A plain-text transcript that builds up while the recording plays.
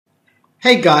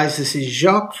Hey guys, this is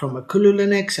Jacques from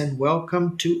MakuluLinux and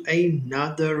welcome to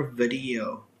another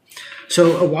video.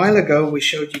 So a while ago we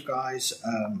showed you guys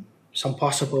some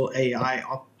possible AI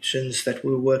options that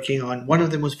we're working on. One of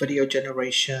them was video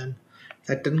generation.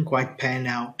 That didn't quite pan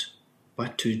out,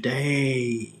 but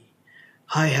today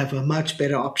I have a much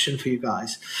better option for you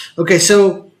guys. Okay,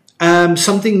 so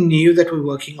something new that we're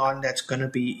working on that's going to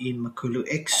be in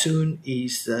MakuluLinux soon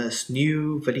is this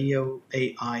new video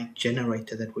AI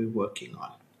generator that we're working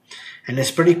on. And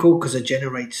it's pretty cool because it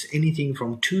generates anything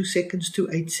from 2 seconds to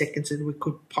 8 seconds, and we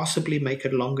could possibly make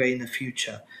it longer in the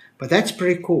future. But that's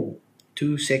pretty cool,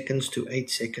 2 seconds to 8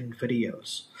 second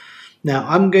videos. Now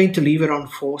I'm going to leave it on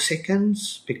 4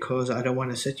 seconds because I don't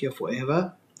want to sit here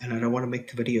forever and I don't want to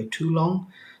make the video too long.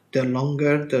 The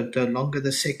longer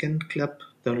the second clip,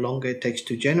 the longer it takes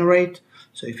to generate.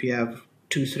 So if you have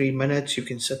 2-3 minutes, you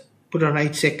can put on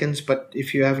 8 seconds, but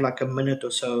if you have like a minute or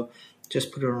so,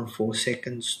 just put it on 4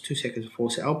 seconds, 2 seconds,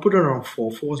 4 seconds. I'll put it on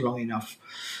 4. 4 is long enough.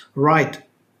 Right.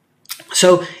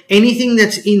 So anything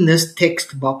that's in this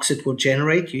text box, it will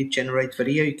generate. You generate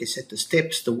video. You can set the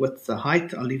steps, the width, the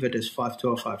height. I'll leave it as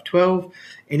 512, 512.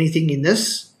 Anything in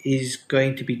this is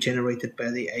going to be generated by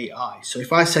the AI. So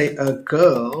if I say a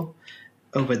girl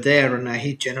over there and I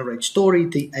hit generate story,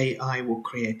 the AI will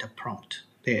create a prompt.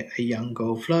 There, a young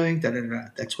girl flowing. Da, da, da.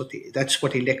 That's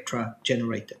what Electra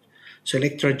generated. So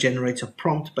Electra generates a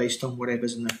prompt based on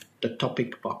whatever's in the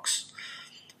topic box.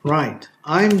 Right,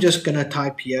 I'm just going to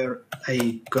type here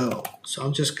a girl. So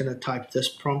I'm just going to type this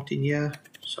prompt in here.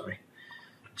 Sorry.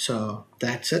 So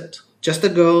that's it. Just a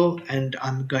girl, and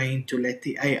I'm going to let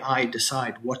the AI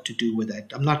decide what to do with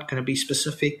it. I'm not going to be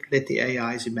specific. Let the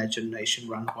AI's imagination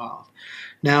run wild.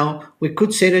 Now, we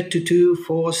could set it to 2,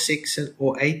 4, 6,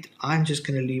 or 8. I'm just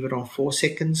going to leave it on 4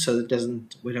 seconds so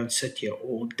that we don't sit here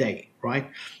all day,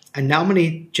 right? And now I'm going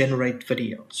to generate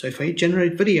video. So if I hit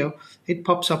generate video, it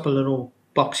pops up a little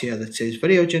box here that says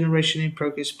video generation in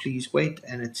progress, please wait,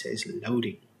 and it says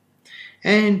loading.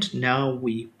 And now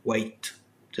we wait.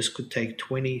 This could take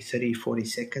 20, 30, 40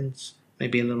 seconds,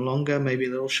 maybe a little longer, maybe a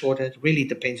little shorter. It really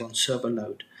depends on server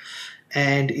load.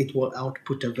 And it will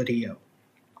output a video.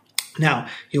 Now,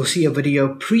 you'll see a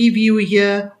video preview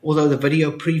here, although the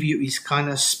video preview is kind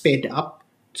of sped up,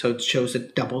 so it shows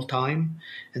it double time.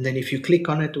 And then if you click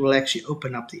on it, it will actually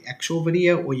open up the actual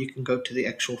video, or you can go to the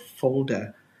actual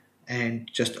folder and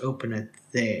just open it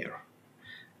there.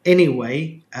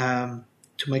 Anyway, to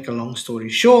make a long story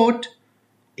short,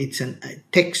 it's a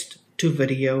text to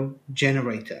video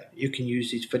generator. You can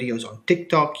use these videos on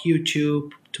TikTok,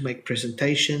 YouTube to make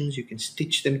presentations. You can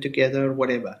stitch them together,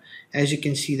 whatever. As you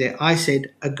can see there, I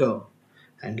said a girl,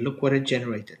 and look what it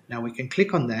generated. Now we can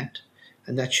click on that,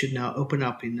 and that should now open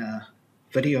up in a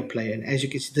video player. And as you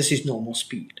can see, this is normal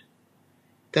speed.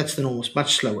 That's the normal,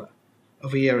 much slower.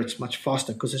 Over here, it's much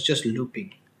faster because it's just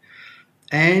looping.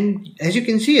 And as you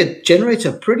can see, it generates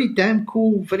a pretty damn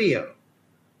cool video,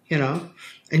 you know.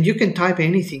 And you can type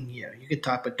anything here. You can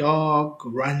type a dog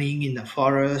running in the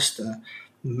forest, a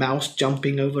mouse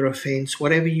jumping over a fence,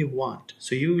 whatever you want.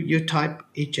 So you type,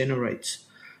 it generates.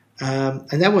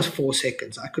 And that was 4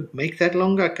 seconds. I could make that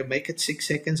longer. I could make it 6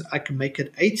 seconds. I can make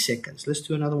it 8 seconds. Let's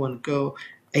do another one. Go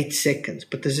 8 seconds.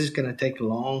 But this is going to take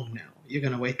long now. You're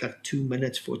going to wait like 2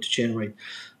 minutes for it to generate.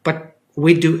 But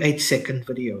we do 8-second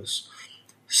videos.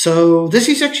 So this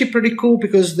is actually pretty cool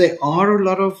because there are a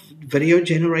lot of video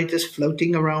generators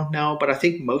floating around now, but I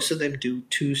think most of them do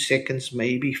 2 seconds,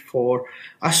 maybe 4.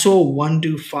 I saw one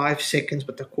do 5 seconds,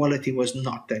 but the quality was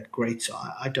not that great. So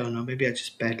I don't know, maybe I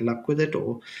just bad luck with it,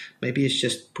 or maybe it's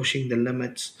just pushing the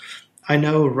limits. I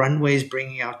know Runway is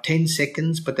bringing out 10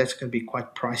 seconds, but that's going to be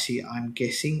quite pricey, I'm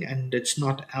guessing, and it's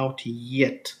not out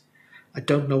yet. I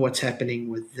don't know what's happening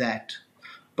with that,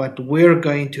 but we're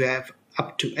going to have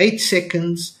up to 8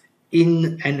 seconds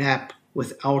in an app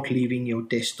without leaving your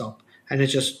desktop, and it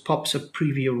just pops a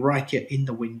preview right here in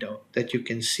the window that you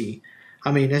can see.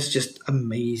 I mean, that's just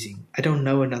amazing. I don't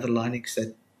know another Linux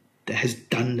that has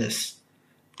done this.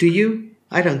 Do you?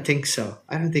 I don't think so.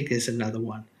 I don't think there's another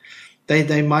one.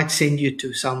 They might send you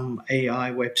to some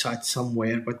AI website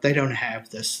somewhere, but they don't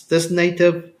have this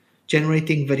native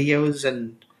generating videos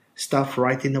and stuff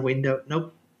right in the window.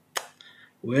 Nope,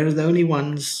 we're the only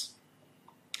ones.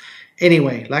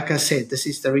 Anyway, like I said, this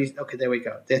is the reason. Okay, there we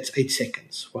go. That's 8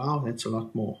 seconds. Wow, that's a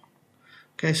lot more.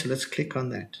 Okay, so let's click on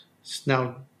that. It's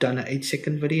now done an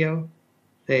 8-second video.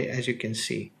 There, as you can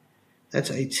see, that's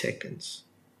 8 seconds.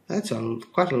 That's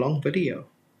quite a long video.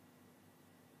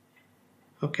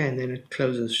 Okay, and then it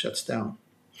closes, shuts down.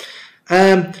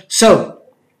 So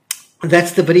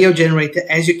that's the video generator.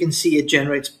 As you can see, it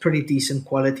generates pretty decent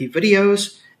quality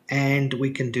videos. and we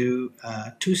can do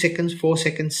 2 seconds, 4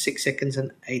 seconds, 6 seconds,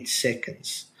 and 8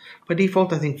 seconds. By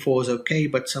default, I think 4 is okay,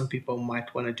 but some people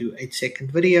might want to do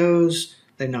 8-second videos.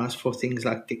 They're nice for things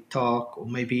like TikTok, or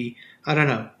maybe, I don't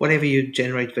know, whatever you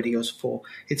generate videos for.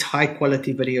 It's high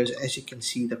quality videos. As you can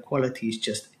see, the quality is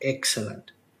just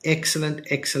excellent. Excellent,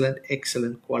 excellent,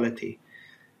 excellent quality.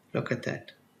 Look at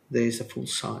that. There's the full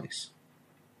size.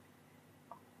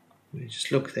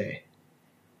 Just look there.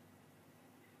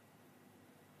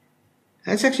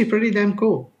 That's actually pretty damn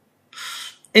cool.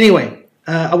 Anyway,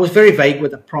 I was very vague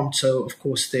with the prompt, so of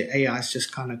course the AI is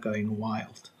just kind of going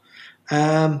wild.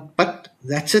 But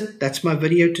that's it. That's my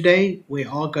video today. We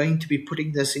are going to be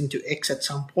putting this into X at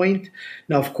some point.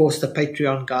 Now, of course, the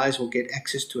Patreon guys will get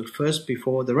access to it first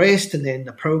before the rest, and then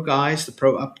the pro guys, the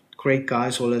pro upgrade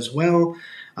guys will as well.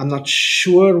 I'm not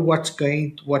sure what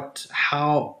kind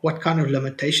of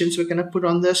limitations we're going to put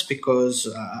on this, because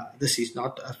this is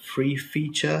not a free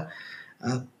feature.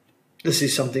 This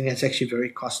is something that's actually very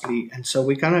costly, and so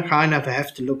we're going to kind of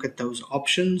have to look at those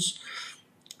options.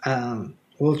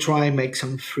 We'll try and make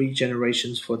some free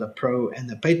generations for the pro and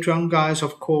the Patreon guys,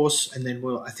 of course, and then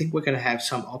I think we're going to have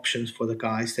some options for the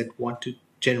guys that want to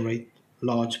generate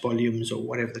large volumes or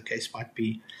whatever the case might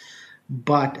be.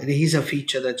 But it is a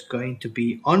feature that's going to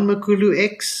be on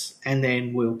MakuluLinux, and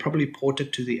then we'll probably port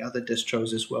it to the other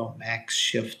distros as well, Macs,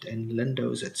 Shift, and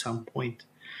Windows at some point.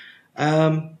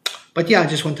 But yeah, I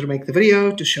just wanted to make the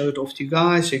video to show it off to you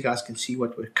guys, so you guys can see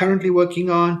what we're currently working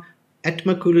on at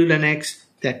MakuluLinux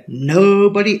that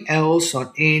nobody else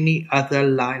on any other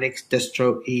Linux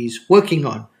distro is working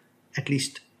on, at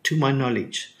least to my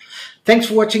knowledge. Thanks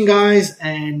for watching, guys,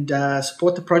 and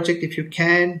support the project if you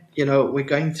can. You know, we're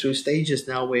going through stages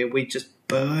now where we're just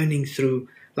burning through,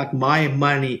 like, my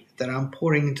money that I'm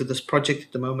pouring into this project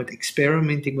at the moment,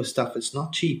 experimenting with stuff. It's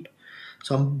not cheap.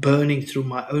 So I'm burning through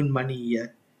my own money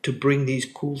here to bring these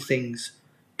cool things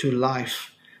to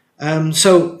life.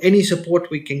 So any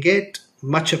support we can get,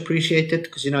 much appreciated,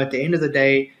 because, you know, at the end of the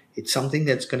day, it's something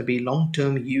that's going to be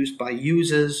long-term used by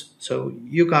users. So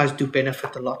you guys do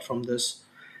benefit a lot from this.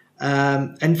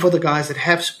 And for the guys that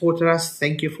have supported us,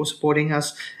 thank you for supporting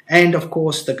us. And of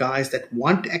course, the guys that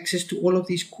want access to all of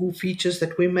these cool features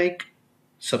that we make,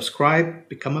 subscribe,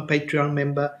 become a Patreon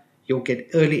member. You'll get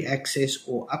early access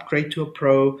or upgrade to a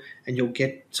pro, and you'll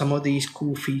get some of these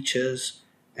cool features.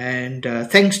 And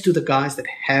thanks to the guys that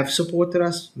have supported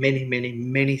us. Many, many,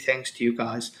 many thanks to you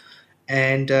guys.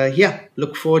 And yeah,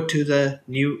 look forward to the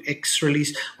new X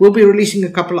release. We'll be releasing a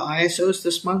couple of ISOs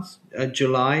this month.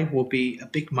 July will be a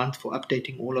big month for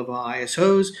updating all of our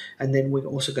ISOs. And then we're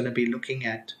also going to be looking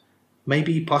at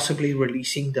maybe possibly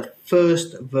releasing the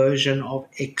first version of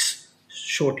X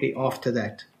shortly after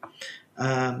that.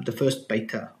 The first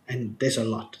beta. And there's a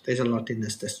lot in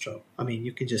this distro. I mean,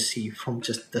 you can just see from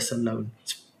just this alone.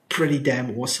 It's pretty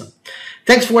damn awesome.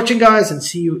 Thanks for watching, guys, and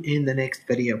see you in the next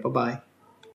video. Bye-bye.